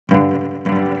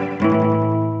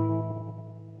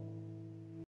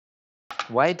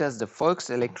Why does the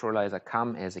VOLKS-ELECTROLYZER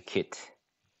come as a kit?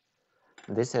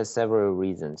 This has several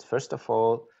reasons. First of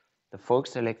all, the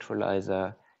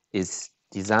VOLKS-ELECTROLYZER is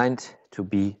designed to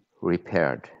be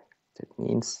repaired. That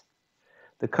means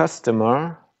the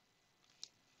customer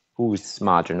who is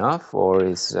smart enough or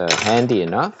is handy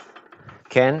enough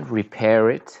can repair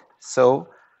it so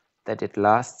that it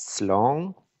lasts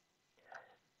long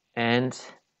and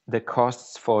the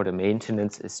costs for the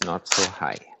maintenance is not so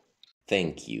high.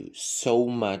 Thank you so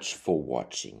much for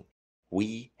watching.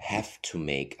 We have to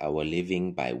make our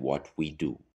living by what we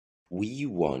do. We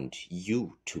want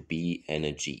you to be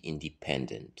energy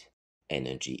independent.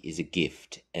 Energy is a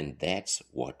gift, and that's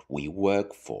what we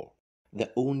work for.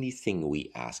 The only thing we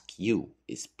ask you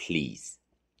is please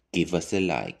give us a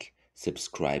like,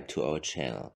 subscribe to our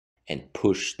channel, and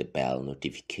push the bell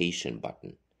notification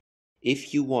button.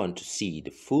 If you want to see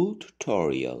the full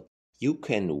tutorial, you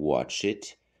can watch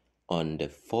it on the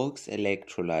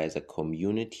VOLKS-ELECTROLYZER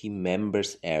community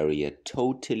members area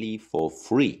totally for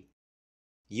free.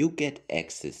 You get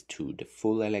access to the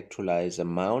full electrolyzer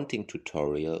mounting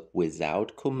tutorial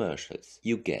without commercials.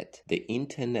 You get the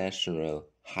international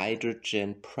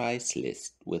hydrogen price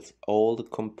list with all the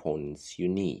components you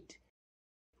need.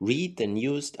 Read the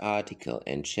newest article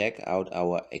and check out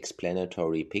our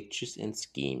explanatory pictures and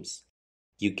schemes.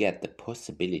 You get the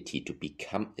possibility to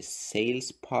become a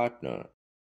sales partner.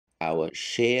 Our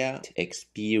shared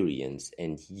experience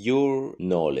and your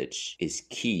knowledge is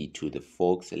key to the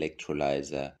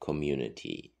VOLKS-ELECTROLYZER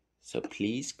community. So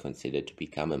please consider to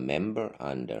become a member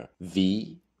under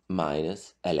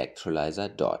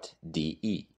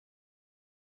v-electrolyzer.de.